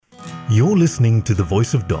You're listening to The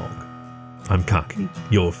Voice of Dog. I'm Kaki,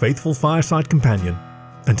 your faithful fireside companion,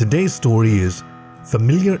 and today's story is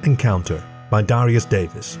Familiar Encounter by Darius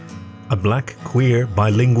Davis, a black, queer,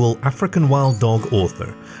 bilingual African wild dog author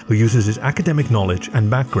who uses his academic knowledge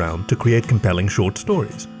and background to create compelling short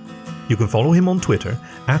stories. You can follow him on Twitter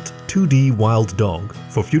at 2DWildDog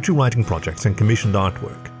for future writing projects and commissioned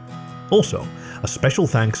artwork. Also, a special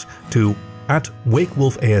thanks to at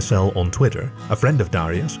WakeWolfASL on Twitter, a friend of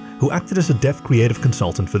Darius, who acted as a deaf creative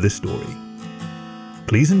consultant for this story.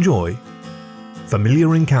 Please enjoy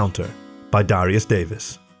Familiar Encounter by Darius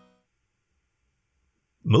Davis.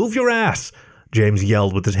 "Move your ass!" James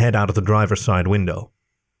yelled with his head out of the driver's side window.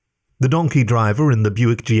 The donkey driver in the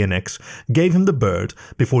Buick GNX gave him the bird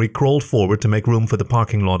before he crawled forward to make room for the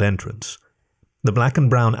parking lot entrance. The black and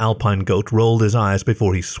brown Alpine goat rolled his eyes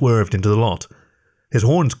before he swerved into the lot. His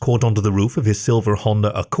horns caught onto the roof of his silver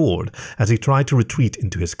Honda Accord as he tried to retreat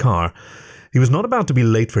into his car. He was not about to be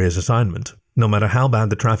late for his assignment, no matter how bad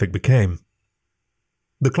the traffic became.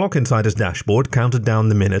 The clock inside his dashboard counted down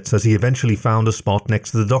the minutes as he eventually found a spot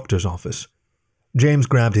next to the doctor's office. James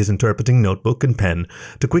grabbed his interpreting notebook and pen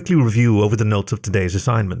to quickly review over the notes of today's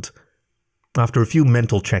assignment. After a few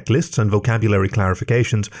mental checklists and vocabulary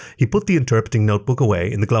clarifications, he put the interpreting notebook away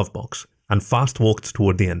in the glove box and fast walked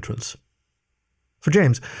toward the entrance. For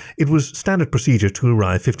James, it was standard procedure to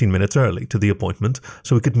arrive 15 minutes early to the appointment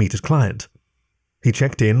so he could meet his client. He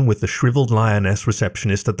checked in with the shriveled lioness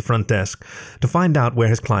receptionist at the front desk to find out where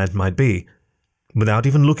his client might be. Without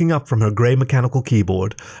even looking up from her grey mechanical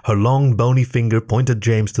keyboard, her long, bony finger pointed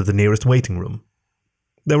James to the nearest waiting room.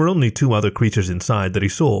 There were only two other creatures inside that he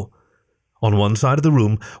saw. On one side of the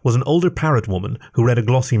room was an older parrot woman who read a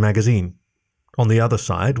glossy magazine. On the other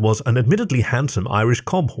side was an admittedly handsome Irish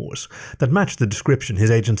cob horse that matched the description his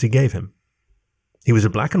agency gave him. He was a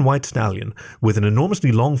black and white stallion with an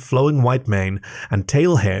enormously long flowing white mane and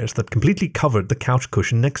tail hairs that completely covered the couch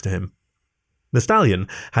cushion next to him. The stallion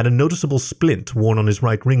had a noticeable splint worn on his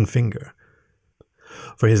right ring finger.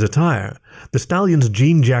 For his attire, the stallion's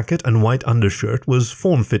jean jacket and white undershirt was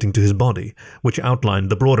form-fitting to his body, which outlined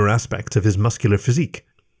the broader aspects of his muscular physique.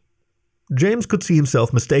 James could see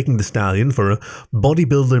himself mistaking the stallion for a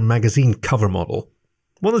bodybuilder magazine cover model,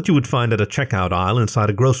 one that you would find at a checkout aisle inside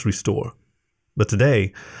a grocery store. But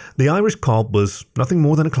today, the Irish cob was nothing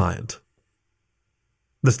more than a client.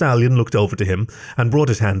 The stallion looked over to him and brought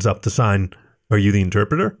his hands up to sign, "Are you the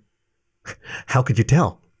interpreter?" "How could you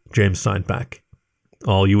tell?" James signed back.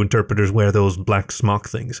 "All you interpreters wear those black smock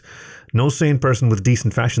things. No sane person with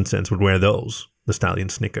decent fashion sense would wear those," the stallion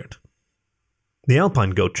snickered. The Alpine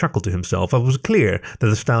goat chuckled to himself as it was clear that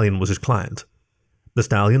the stallion was his client. The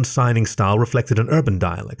stallion's signing style reflected an urban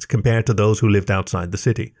dialect compared to those who lived outside the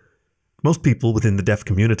city. Most people within the deaf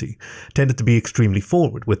community tended to be extremely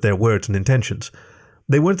forward with their words and intentions.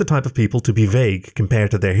 They weren't the type of people to be vague compared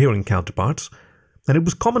to their hearing counterparts, and it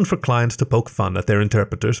was common for clients to poke fun at their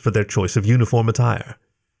interpreters for their choice of uniform attire.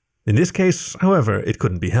 In this case, however, it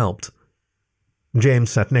couldn't be helped. James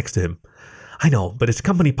sat next to him. "I know, but it's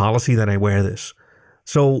company policy that I wear this.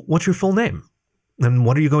 So, what's your full name? And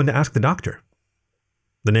what are you going to ask the doctor?"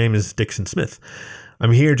 "The name is Dixon Smith.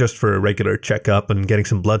 I'm here just for a regular checkup and getting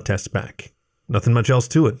some blood tests back. Nothing much else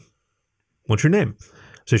to it." "What's your name?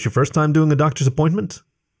 Is this your first time doing a doctor's appointment?"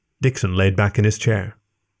 Dixon laid back in his chair.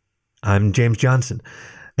 "I'm James Johnson.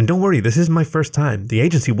 And don't worry, this isn't my first time. The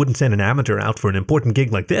agency wouldn't send an amateur out for an important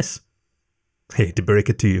gig like this." "Hate to break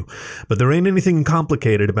it to you, but there ain't anything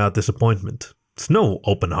complicated about this appointment. It's no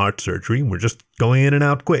open heart surgery. We're just going in and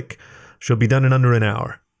out quick. Should be done in under an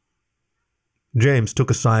hour." James took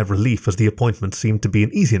a sigh of relief as the appointment seemed to be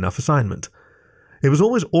an easy enough assignment. It was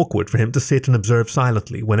always awkward for him to sit and observe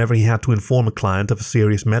silently whenever he had to inform a client of a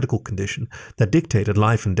serious medical condition that dictated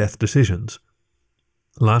life and death decisions.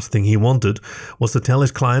 The last thing he wanted was to tell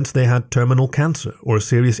his clients they had terminal cancer or a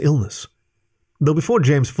serious illness. Though before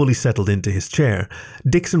James fully settled into his chair,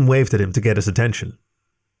 Dixon waved at him to get his attention.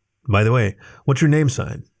 "By the way, what's your name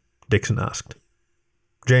sign?" Dixon asked.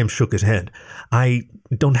 James shook his head. "I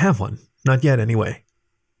don't have one. Not yet, anyway."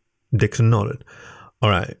 Dixon nodded. "All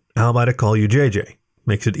right, how about I call you JJ?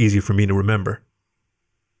 Makes it easier for me to remember."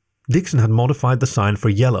 Dixon had modified the sign for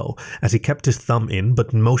yellow as he kept his thumb in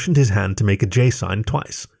but motioned his hand to make a J sign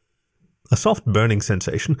twice. A soft burning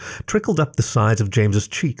sensation trickled up the sides of James's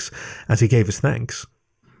cheeks as he gave his thanks.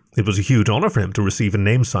 It was a huge honor for him to receive a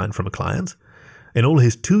name sign from a client. In all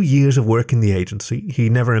his 2 years of work in the agency, he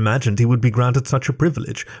never imagined he would be granted such a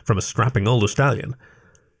privilege from a strapping older stallion.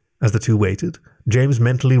 As the two waited, James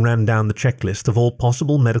mentally ran down the checklist of all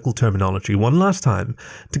possible medical terminology one last time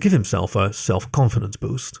to give himself a self-confidence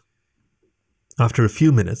boost. After a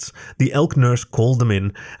few minutes, the elk nurse called them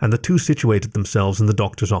in and the two situated themselves in the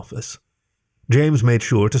doctor's office. James made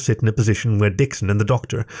sure to sit in a position where Dixon and the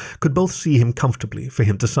doctor could both see him comfortably for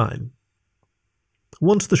him to sign.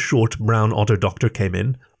 Once the short, brown otter doctor came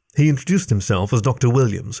in, he introduced himself as Dr.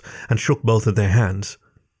 Williams and shook both of their hands.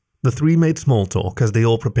 The three made small talk as they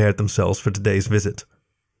all prepared themselves for today's visit.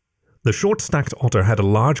 The short-stacked otter had a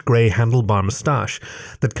large grey handlebar moustache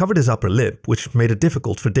that covered his upper lip, which made it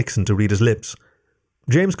difficult for Dixon to read his lips.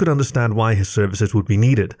 James could understand why his services would be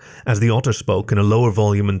needed, as the otter spoke in a lower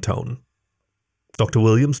volume and tone. Dr.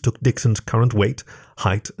 Williams took Dixon's current weight,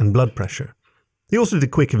 height, and blood pressure. He also did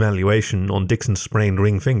a quick evaluation on Dixon's sprained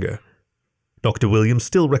ring finger. Dr. Williams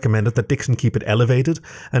still recommended that Dixon keep it elevated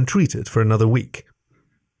and treated for another week.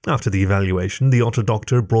 After the evaluation, the otter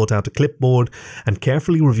doctor brought out a clipboard and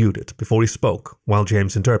carefully reviewed it before he spoke, while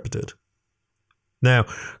James interpreted. Now,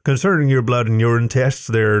 concerning your blood and urine tests,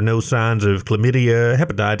 there are no signs of chlamydia,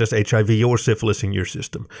 hepatitis, HIV, or syphilis in your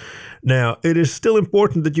system. Now, it is still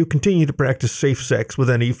important that you continue to practice safe sex with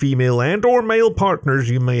any female and or male partners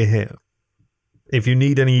you may have. If you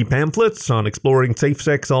need any pamphlets on exploring safe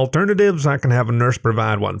sex alternatives, I can have a nurse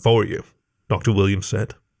provide one for you, Dr. Williams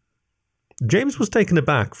said. James was taken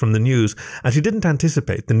aback from the news, as he didn't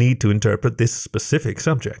anticipate the need to interpret this specific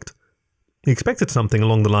subject. He expected something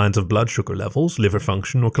along the lines of blood sugar levels, liver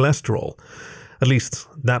function, or cholesterol. At least,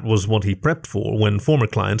 that was what he prepped for when former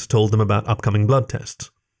clients told him about upcoming blood tests.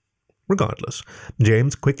 Regardless,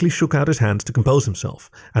 James quickly shook out his hands to compose himself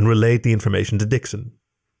and relayed the information to Dixon.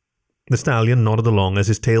 The stallion nodded along as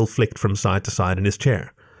his tail flicked from side to side in his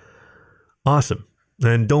chair. Awesome.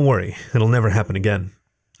 And don't worry, it'll never happen again.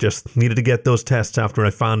 Just needed to get those tests after I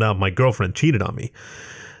found out my girlfriend cheated on me.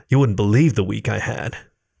 You wouldn't believe the week I had.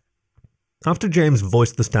 After James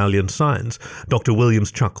voiced the stallion's signs, Dr.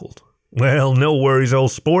 Williams chuckled. Well, no worries, old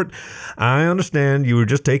sport. I understand you were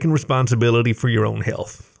just taking responsibility for your own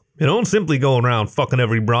health. You don't simply go around fucking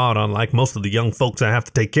every broad on like most of the young folks I have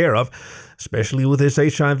to take care of, especially with this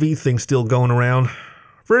HIV thing still going around.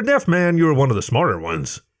 For a deaf man, you're one of the smarter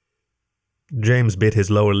ones. James bit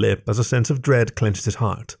his lower lip as a sense of dread clenched his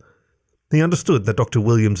heart. He understood that Dr.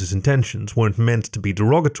 Williams's intentions weren't meant to be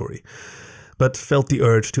derogatory, but felt the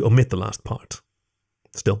urge to omit the last part.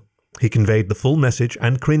 Still, he conveyed the full message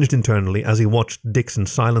and cringed internally as he watched Dixon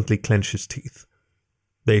silently clench his teeth.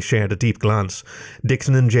 They shared a deep glance.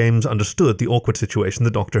 Dixon and James understood the awkward situation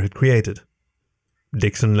the doctor had created.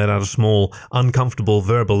 Dixon let out a small, uncomfortable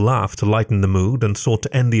verbal laugh to lighten the mood and sought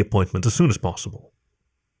to end the appointment as soon as possible.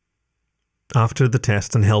 After the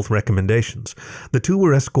tests and health recommendations, the two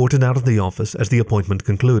were escorted out of the office as the appointment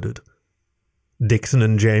concluded. Dixon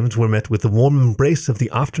and James were met with the warm embrace of the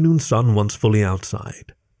afternoon sun once fully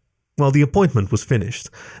outside. While the appointment was finished,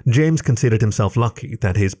 James considered himself lucky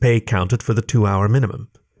that his pay counted for the 2-hour minimum.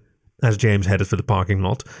 As James headed for the parking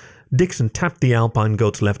lot, Dixon tapped the Alpine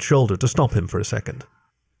goat's left shoulder to stop him for a second.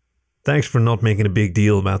 Thanks for not making a big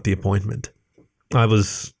deal about the appointment. I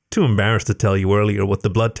was too embarrassed to tell you earlier what the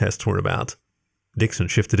blood tests were about. Dixon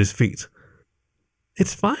shifted his feet.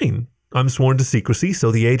 It's fine. I'm sworn to secrecy,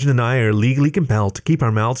 so the agent and I are legally compelled to keep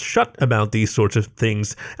our mouths shut about these sorts of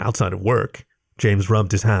things outside of work. James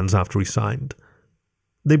rubbed his hands after he signed.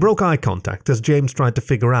 They broke eye contact as James tried to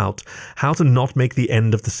figure out how to not make the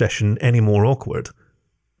end of the session any more awkward.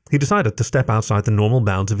 He decided to step outside the normal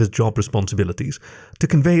bounds of his job responsibilities to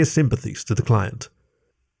convey his sympathies to the client.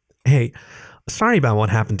 Hey, sorry about what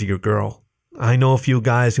happened to your girl. I know a few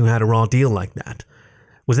guys who had a raw deal like that.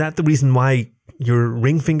 Was that the reason why your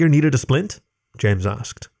ring finger needed a splint? James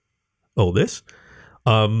asked. Oh, this?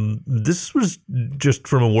 This was just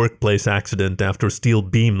from a workplace accident after a steel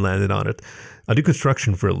beam landed on it. I do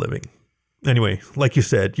construction for a living. Anyway, like you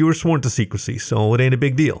said, you were sworn to secrecy, so it ain't a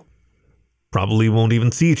big deal. Probably won't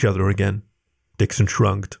even see each other again. Dixon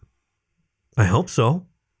shrugged. I hope so.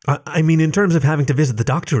 I mean, in terms of having to visit the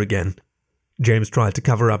doctor again. James tried to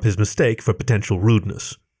cover up his mistake for potential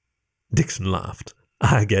rudeness. Dixon laughed.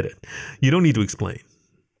 I get it. You don't need to explain.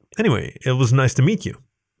 Anyway, it was nice to meet you.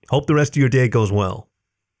 Hope the rest of your day goes well.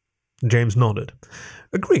 James nodded.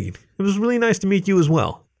 Agreed. It was really nice to meet you as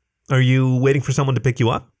well. Are you waiting for someone to pick you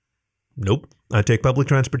up? Nope. I take public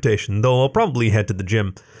transportation, though I'll probably head to the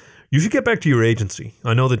gym. You should get back to your agency.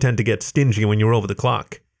 I know they tend to get stingy when you're over the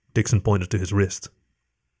clock. Dixon pointed to his wrist.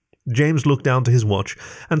 James looked down to his watch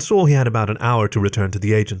and saw he had about an hour to return to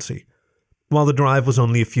the agency. While the drive was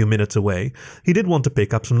only a few minutes away, he did want to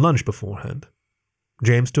pick up some lunch beforehand.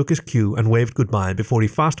 James took his cue and waved goodbye before he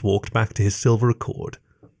fast-walked back to his silver Accord.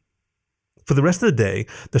 For the rest of the day,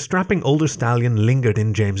 the strapping older stallion lingered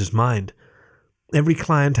in James's mind. Every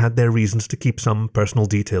client had their reasons to keep some personal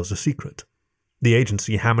details a secret. The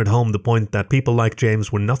agency hammered home the point that people like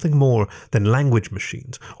James were nothing more than language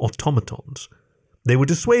machines, automatons. They were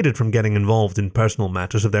dissuaded from getting involved in personal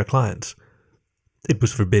matters of their clients. It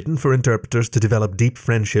was forbidden for interpreters to develop deep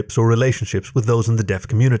friendships or relationships with those in the deaf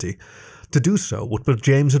community. To do so would put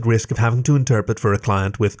James at risk of having to interpret for a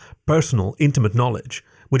client with personal, intimate knowledge,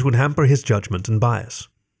 which would hamper his judgment and bias.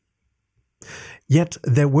 Yet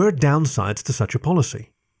there were downsides to such a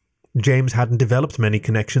policy. James hadn't developed many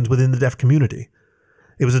connections within the deaf community.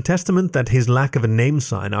 It was a testament that his lack of a name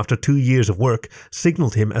sign after 2 years of work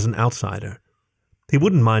signaled him as an outsider. He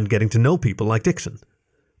wouldn't mind getting to know people like Dixon.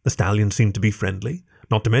 The stallion seemed to be friendly,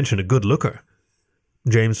 not to mention a good looker.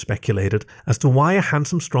 James speculated as to why a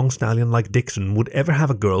handsome, strong stallion like Dixon would ever have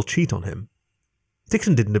a girl cheat on him.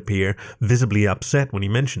 Dixon didn't appear visibly upset when he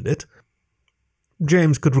mentioned it.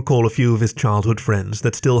 James could recall a few of his childhood friends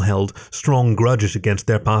that still held strong grudges against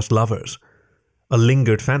their past lovers. A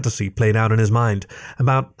lingered fantasy played out in his mind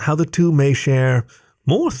about how the two may share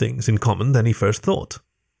more things in common than he first thought.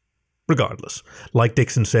 Regardless, like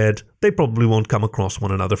Dixon said, they probably won't come across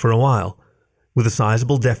one another for a while. With a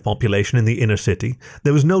sizable deaf population in the inner city,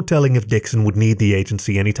 there was no telling if Dixon would need the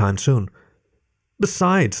agency anytime soon.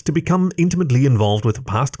 Besides, to become intimately involved with a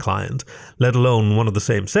past client, let alone one of the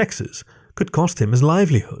same sexes, could cost him his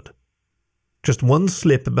livelihood. Just one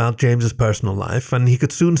slip about James's personal life, and he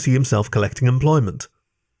could soon see himself collecting employment.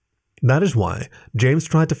 That is why James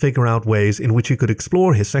tried to figure out ways in which he could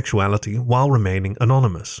explore his sexuality while remaining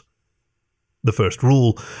anonymous. The first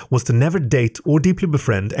rule was to never date or deeply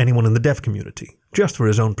befriend anyone in the deaf community, just for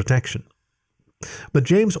his own protection. But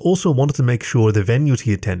James also wanted to make sure the venues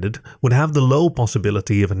he attended would have the low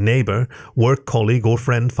possibility of a neighbor, work colleague, or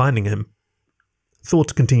friend finding him.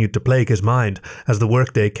 Thoughts continued to plague his mind as the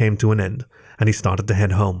workday came to an end, and he started to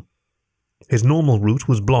head home. His normal route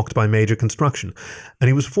was blocked by major construction, and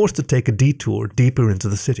he was forced to take a detour deeper into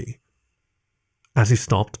the city. As he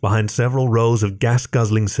stopped behind several rows of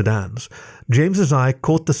gas-guzzling sedans, James's eye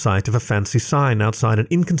caught the sight of a fancy sign outside an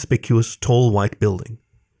inconspicuous, tall white building.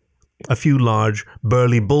 A few large,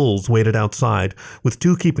 burly bulls waited outside, with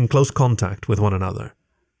two keeping close contact with one another.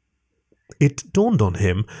 It dawned on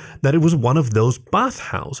him that it was one of those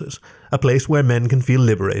bathhouses, a place where men can feel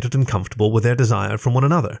liberated and comfortable with their desire from one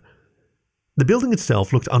another. The building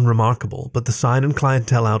itself looked unremarkable, but the sign and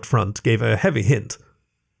clientele out front gave a heavy hint.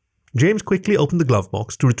 James quickly opened the glove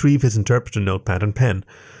box to retrieve his interpreter notepad and pen.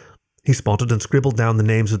 He spotted and scribbled down the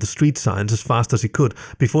names of the street signs as fast as he could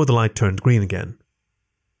before the light turned green again.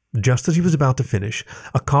 Just as he was about to finish,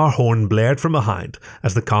 a car horn blared from behind,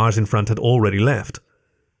 as the cars in front had already left.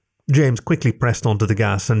 James quickly pressed onto the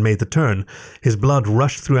gas and made the turn. His blood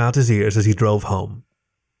rushed throughout his ears as he drove home.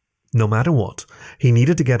 No matter what, he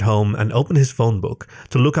needed to get home and open his phone book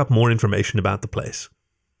to look up more information about the place.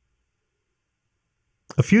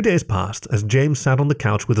 A few days passed as James sat on the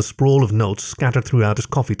couch with a sprawl of notes scattered throughout his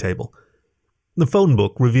coffee table. The phone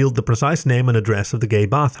book revealed the precise name and address of the gay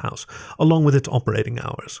bathhouse, along with its operating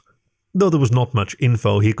hours, though there was not much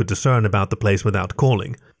info he could discern about the place without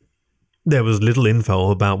calling. There was little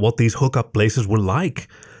info about what these hookup places were like.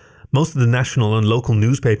 Most of the national and local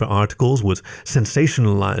newspaper articles would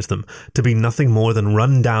sensationalize them to be nothing more than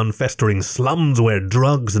run-down, festering slums where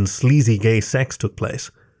drugs and sleazy gay sex took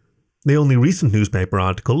place. The only recent newspaper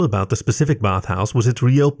article about the specific bathhouse was its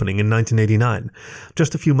reopening in 1989,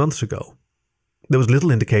 just a few months ago. There was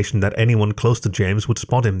little indication that anyone close to James would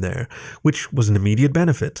spot him there, which was an immediate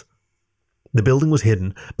benefit. The building was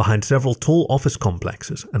hidden behind several tall office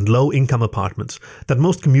complexes and low-income apartments that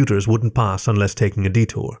most commuters wouldn't pass unless taking a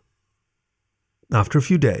detour. After a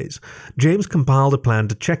few days, James compiled a plan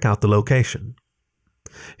to check out the location.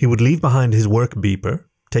 He would leave behind his work beeper,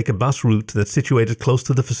 take a bus route that's situated close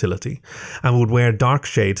to the facility, and would wear dark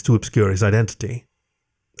shades to obscure his identity.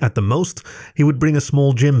 At the most, he would bring a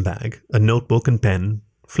small gym bag, a notebook and pen,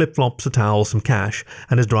 flip-flops, a towel, some cash,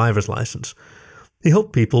 and his driver's license. He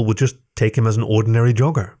hoped people would just take him as an ordinary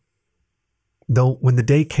jogger. Though when the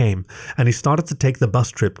day came and he started to take the bus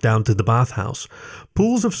trip down to the bathhouse,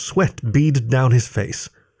 pools of sweat beaded down his face.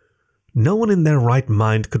 No one in their right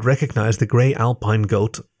mind could recognize the grey alpine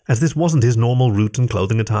goat, as this wasn't his normal route and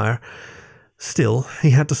clothing attire. Still,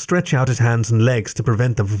 he had to stretch out his hands and legs to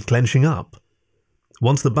prevent them from clenching up.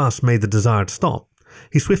 Once the bus made the desired stop,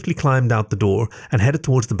 he swiftly climbed out the door and headed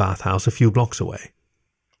towards the bathhouse a few blocks away.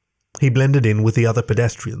 He blended in with the other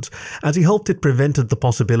pedestrians, as he hoped it prevented the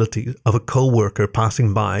possibility of a co-worker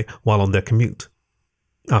passing by while on their commute.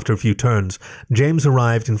 After a few turns, James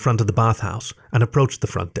arrived in front of the bathhouse and approached the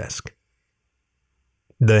front desk.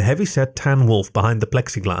 The heavy-set tan wolf behind the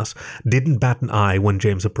plexiglass didn't bat an eye when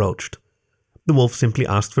James approached. The wolf simply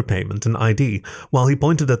asked for payment and ID, while he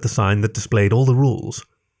pointed at the sign that displayed all the rules.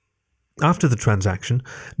 After the transaction,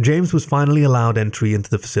 James was finally allowed entry into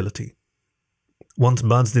the facility. Once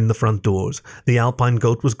buzzed in the front doors, the Alpine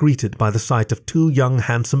Goat was greeted by the sight of 2 young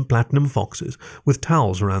handsome platinum foxes with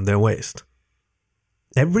towels around their waist.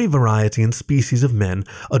 Every variety and species of men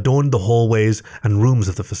adorned the hallways and rooms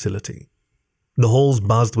of the facility. The halls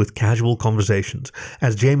buzzed with casual conversations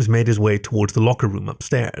as James made his way towards the locker room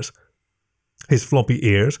upstairs. His floppy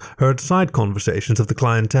ears heard side conversations of the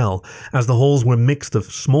clientele as the halls were mixed of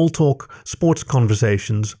small talk, sports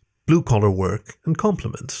conversations, blue-collar work, and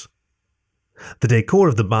compliments. The decor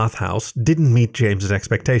of the bathhouse didn't meet James's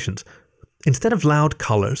expectations. Instead of loud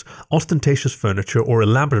colors, ostentatious furniture, or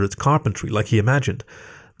elaborate carpentry like he imagined,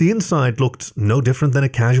 the inside looked no different than a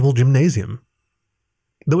casual gymnasium.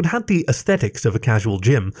 Though it had the aesthetics of a casual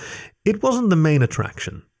gym, it wasn't the main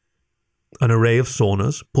attraction. An array of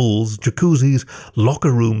saunas, pools, jacuzzis,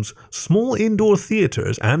 locker rooms, small indoor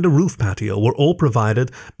theaters, and a roof patio were all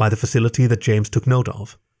provided by the facility that James took note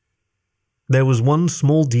of. There was one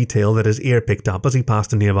small detail that his ear picked up as he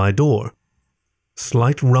passed a nearby door.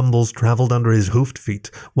 Slight rumbles traveled under his hoofed feet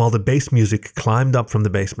while the bass music climbed up from the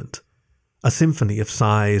basement. A symphony of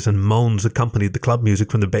sighs and moans accompanied the club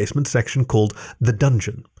music from the basement section called The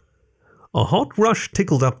Dungeon. A hot rush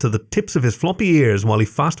tickled up to the tips of his floppy ears while he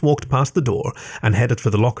fast walked past the door and headed for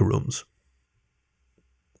the locker rooms.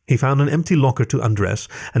 He found an empty locker to undress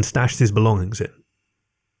and stashed his belongings in.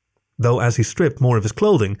 Though as he stripped more of his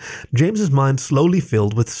clothing, James's mind slowly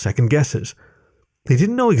filled with second guesses. He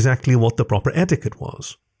didn't know exactly what the proper etiquette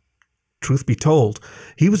was. Truth be told,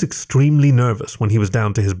 he was extremely nervous when he was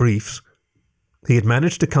down to his briefs. He had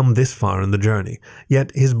managed to come this far in the journey,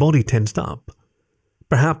 yet his body tensed up.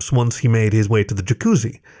 Perhaps once he made his way to the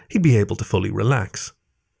jacuzzi, he'd be able to fully relax.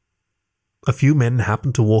 A few men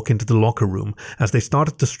happened to walk into the locker room as they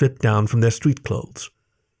started to strip down from their street clothes.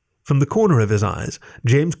 From the corner of his eyes,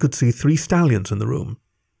 James could see 3 stallions in the room.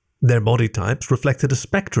 Their body types reflected a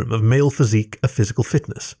spectrum of male physique of physical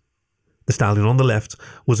fitness. The stallion on the left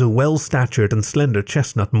was a well-statured and slender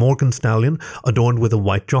chestnut Morgan stallion adorned with a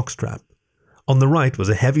white jockstrap. On the right was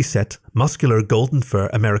a heavy-set, muscular golden fur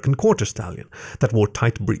American quarter stallion that wore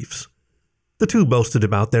tight briefs. The 2 boasted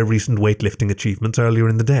about their recent weightlifting achievements earlier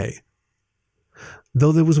in the day.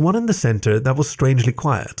 Though there was one in the center that was strangely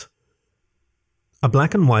quiet. A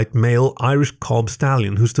black and white male Irish cob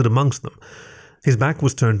stallion who stood amongst them. His back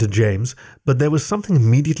was turned to James, but there was something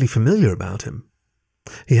immediately familiar about him.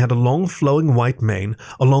 He had a long flowing white mane,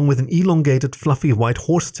 along with an elongated fluffy white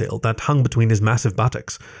horsetail that hung between his massive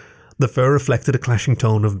buttocks. The fur reflected a clashing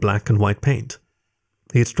tone of black and white paint.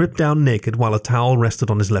 He had stripped down naked while a towel rested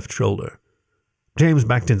on his left shoulder. James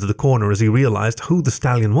backed into the corner as he realized who the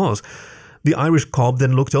stallion was. The Irish cob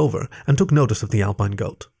then looked over and took notice of the Alpine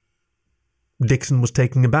Goat. Dixon was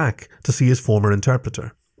taken aback to see his former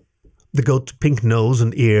interpreter. The goat's pink nose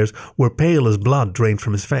and ears were pale as blood drained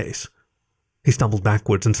from his face. He stumbled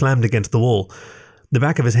backwards and slammed against the wall. The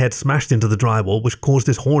back of his head smashed into the drywall, which caused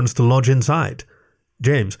his horns to lodge inside.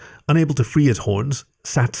 James, unable to free his horns,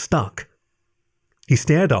 sat stuck. He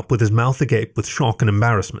stared up with his mouth agape with shock and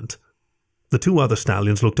embarrassment. The 2 other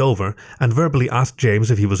stallions looked over and verbally asked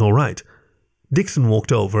James if he was all right. Dixon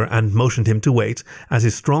walked over and motioned him to wait as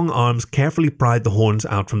his strong arms carefully pried the horns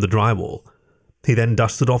out from the drywall. He then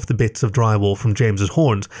dusted off the bits of drywall from James's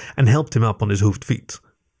horns and helped him up on his hoofed feet.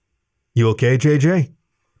 "You okay, JJ?"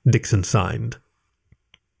 Dixon signed.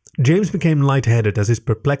 James became lightheaded as his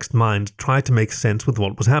perplexed mind tried to make sense with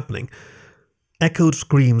what was happening. Echoed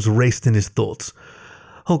screams raced in his thoughts.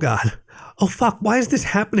 "Oh God! Oh fuck! Why is this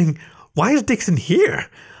happening? Why is Dixon here?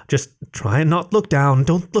 Just try and not look down.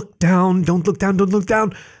 Don't look down. Don't look down. Don't look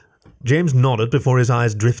down." James nodded before his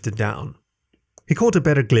eyes drifted down. He caught a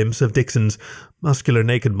better glimpse of Dixon's muscular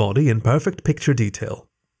naked body in perfect picture detail.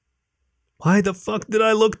 "Why the fuck did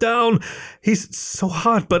I look down? He's so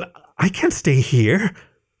hot, but I can't stay here."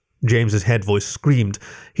 James's head voice screamed.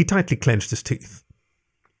 He tightly clenched his teeth.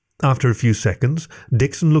 After a few seconds,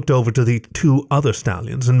 Dixon looked over to the 2 other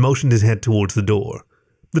stallions and motioned his head towards the door.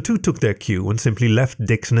 The 2 took their cue and simply left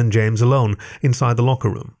Dixon and James alone inside the locker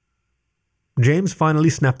room. James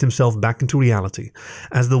finally snapped himself back into reality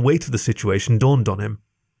as the weight of the situation dawned on him.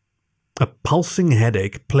 A pulsing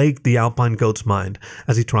headache plagued the Alpine Goat's mind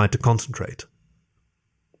as he tried to concentrate.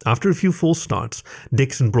 After a few false starts,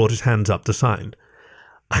 Dixon brought his hands up to sign.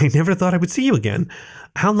 "I never thought I would see you again.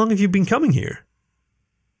 How long have you been coming here?"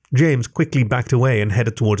 James quickly backed away and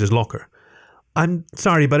headed towards his locker. "I'm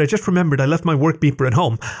sorry, but I just remembered I left my work beeper at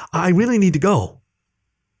home. I really need to go."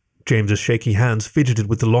 James's shaky hands fidgeted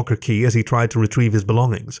with the locker key as he tried to retrieve his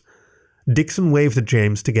belongings. Dixon waved at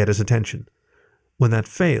James to get his attention. When that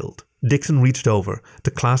failed, Dixon reached over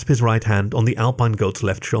to clasp his right hand on the Alpine goat's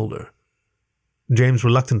left shoulder. James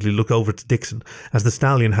reluctantly looked over to Dixon as the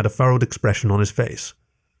stallion had a furrowed expression on his face.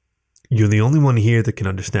 "You're the only one here that can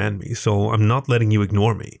understand me, so I'm not letting you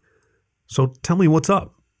ignore me. So tell me what's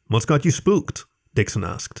up. What's got you spooked?" Dixon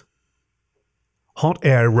asked. Hot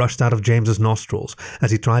air rushed out of James's nostrils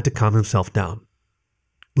as he tried to calm himself down.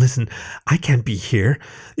 "Listen, I can't be here.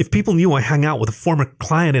 If people knew I hang out with a former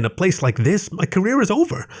client in a place like this, my career is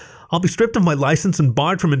over. I'll be stripped of my license and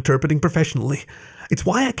barred from interpreting professionally. It's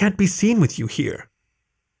why I can't be seen with you here."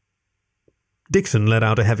 Dixon let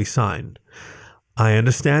out a heavy sigh. "I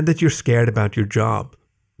understand that you're scared about your job.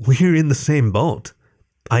 We're in the same boat.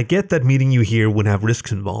 I get that meeting you here would have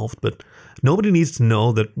risks involved, but nobody needs to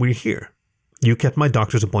know that we're here. You kept my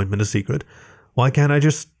doctor's appointment a secret. Why can't I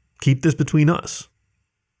just keep this between us?"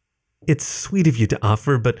 "It's sweet of you to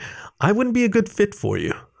offer, but I wouldn't be a good fit for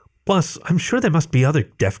you. Plus, I'm sure there must be other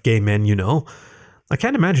deaf gay men you know. I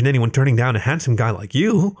can't imagine anyone turning down a handsome guy like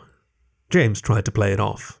you." James tried to play it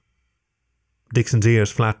off. Dixon's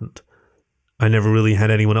ears flattened. "I never really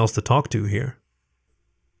had anyone else to talk to here."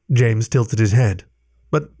 James tilted his head.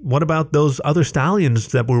 "But what about those other stallions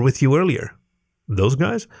that were with you earlier?" "Those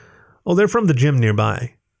guys? Oh, they're from the gym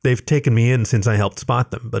nearby. They've taken me in since I helped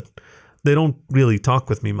spot them, but they don't really talk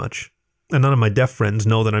with me much. And none of my deaf friends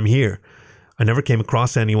know that I'm here. I never came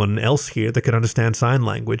across anyone else here that could understand sign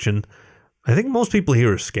language, and I think most people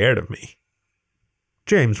here are scared of me."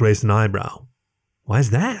 James raised an eyebrow. "Why's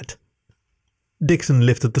that?" Dixon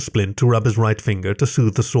lifted the splint to rub his right finger to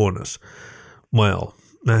soothe the soreness. "Well,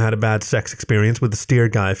 I had a bad sex experience with the steer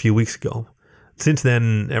guy a few weeks ago. Since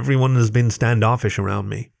then, everyone has been standoffish around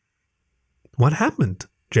me." "What happened?"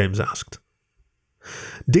 James asked.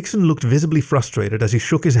 Dixon looked visibly frustrated as he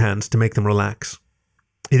shook his hands to make them relax.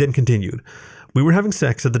 He then continued, "We were having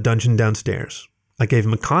sex at the dungeon downstairs. I gave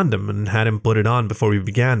him a condom and had him put it on before we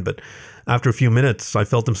began, but after a few minutes, I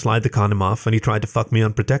felt him slide the condom off and he tried to fuck me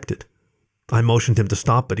unprotected. I motioned him to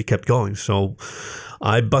stop, but he kept going, so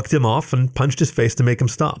I bucked him off and punched his face to make him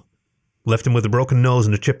stop. Left him with a broken nose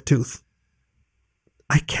and a chipped tooth."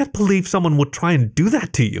 "I can't believe someone would try and do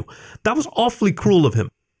that to you. That was awfully cruel of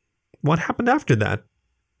him." "What happened after that?"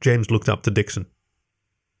 James looked up to Dixon.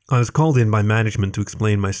 "I was called in by management to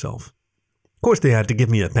explain myself. Of course, they had to give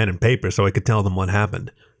me a pen and paper so I could tell them what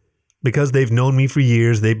happened. Because they've known me for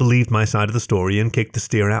years, they believed my side of the story and kicked the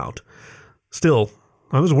steer out. Still,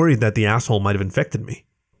 I was worried that the asshole might have infected me,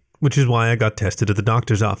 which is why I got tested at the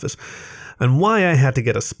doctor's office, and why I had to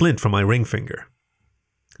get a splint from my ring finger."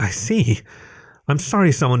 "I see. I'm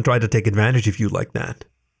sorry someone tried to take advantage of you like that."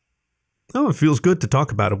 "Oh, it feels good to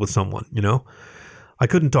talk about it with someone, you know. I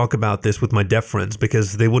couldn't talk about this with my deaf friends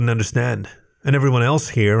because they wouldn't understand, and everyone else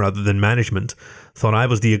here, other than management, thought I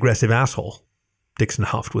was the aggressive asshole." Dixon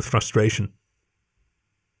huffed with frustration.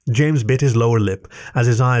 James bit his lower lip as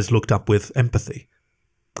his eyes looked up with empathy.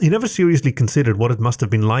 He never seriously considered what it must have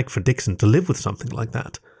been like for Dixon to live with something like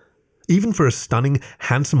that. Even for a stunning,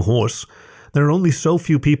 handsome horse, there are only so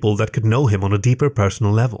few people that could know him on a deeper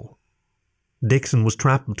personal level. Dixon was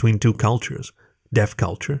trapped between two cultures, deaf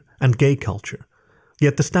culture and gay culture,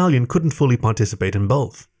 yet the stallion couldn't fully participate in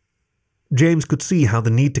both. James could see how the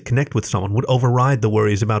need to connect with someone would override the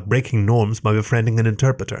worries about breaking norms by befriending an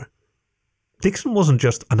interpreter. Dixon wasn't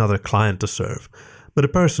just another client to serve, but a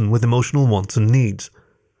person with emotional wants and needs.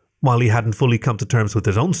 While he hadn't fully come to terms with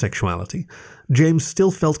his own sexuality, James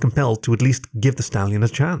still felt compelled to at least give the stallion a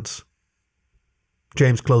chance.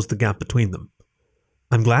 James closed the gap between them.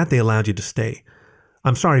 "I'm glad they allowed you to stay.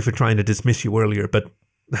 I'm sorry for trying to dismiss you earlier, but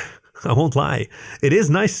I won't lie, it is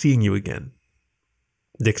nice seeing you again."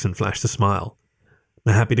 Dixon flashed a smile.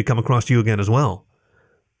 "I'm happy to come across you again as well.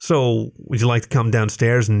 So, would you like to come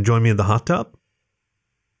downstairs and join me in the hot tub?"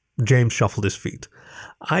 James shuffled his feet.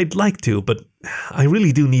 "I'd like to, but I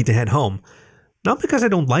really do need to head home. Not because I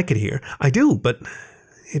don't like it here. I do, but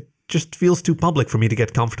it just feels too public for me to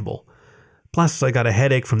get comfortable. Plus, I got a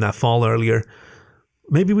headache from that fall earlier.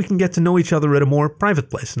 Maybe we can get to know each other at a more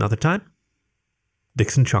private place another time."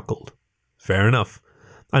 Dixon chuckled. "Fair enough.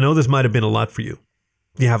 I know this might have been a lot for you.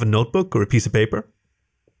 Do you have a notebook or a piece of paper?"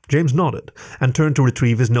 James nodded and turned to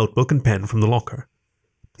retrieve his notebook and pen from the locker.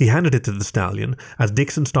 He handed it to the stallion as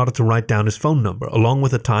Dixon started to write down his phone number along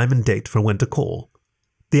with a time and date for when to call.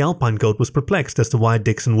 The Alpine goat was perplexed as to why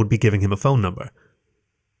Dixon would be giving him a phone number.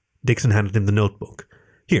 Dixon handed him the notebook.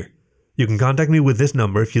 "Here, you can contact me with this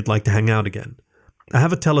number if you'd like to hang out again. I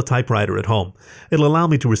have a teletypewriter at home. It'll allow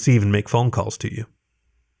me to receive and make phone calls to you."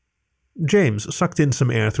 James sucked in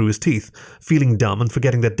some air through his teeth, feeling dumb and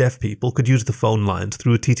forgetting that deaf people could use the phone lines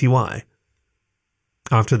through a TTY.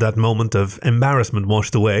 After that moment of embarrassment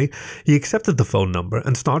washed away, he accepted the phone number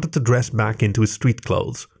and started to dress back into his street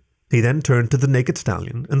clothes. He then turned to the naked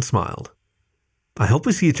stallion and smiled. "I hope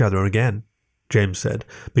we see each other again," James said,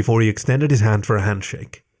 before he extended his hand for a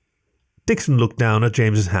handshake. Dixon looked down at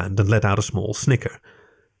James's hand and let out a small snicker.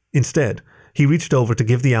 Instead, he reached over to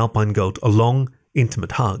give the alpine goat a long,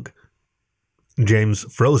 intimate hug. James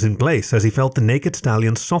froze in place as he felt the naked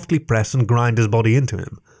stallion softly press and grind his body into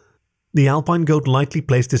him. The alpine goat lightly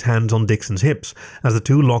placed his hands on Dixon's hips as the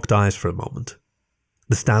two locked eyes for a moment.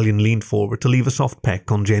 The stallion leaned forward to leave a soft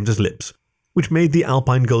peck on James's lips, which made the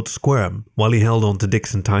alpine goat squirm while he held on to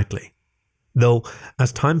Dixon tightly. Though,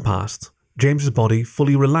 as time passed, James's body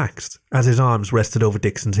fully relaxed as his arms rested over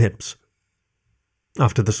Dixon's hips.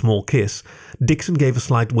 After the small kiss, Dixon gave a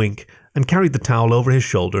slight wink and carried the towel over his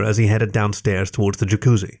shoulder as he headed downstairs towards the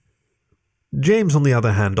jacuzzi. James, on the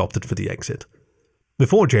other hand, opted for the exit.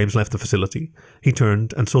 Before James left the facility, he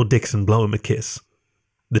turned and saw Dixon blow him a kiss.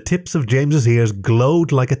 The tips of James's ears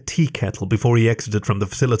glowed like a tea kettle before he exited from the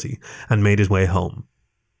facility and made his way home.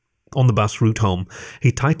 On the bus route home,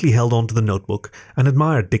 he tightly held onto the notebook and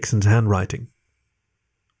admired Dixon's handwriting.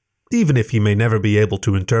 Even if he may never be able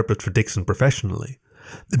to interpret for Dixon professionally,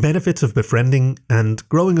 the benefits of befriending and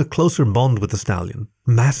growing a closer bond with the stallion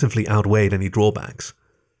massively outweighed any drawbacks.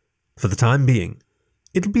 For the time being,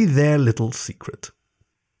 it'll be their little secret.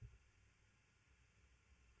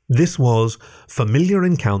 This was Familiar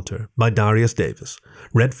Encounter by Darius Davis,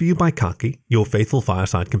 read for you by Kaki, your faithful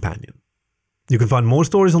fireside companion. You can find more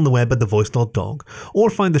stories on the web at thevoice.dog, or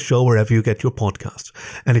find the show wherever you get your podcasts.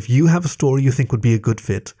 And if you have a story you think would be a good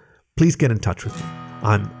fit, please get in touch with me.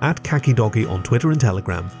 I'm at KakiDoggy on Twitter and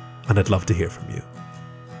Telegram, and I'd love to hear from you.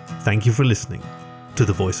 Thank you for listening to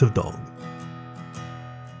The Voice of Dog.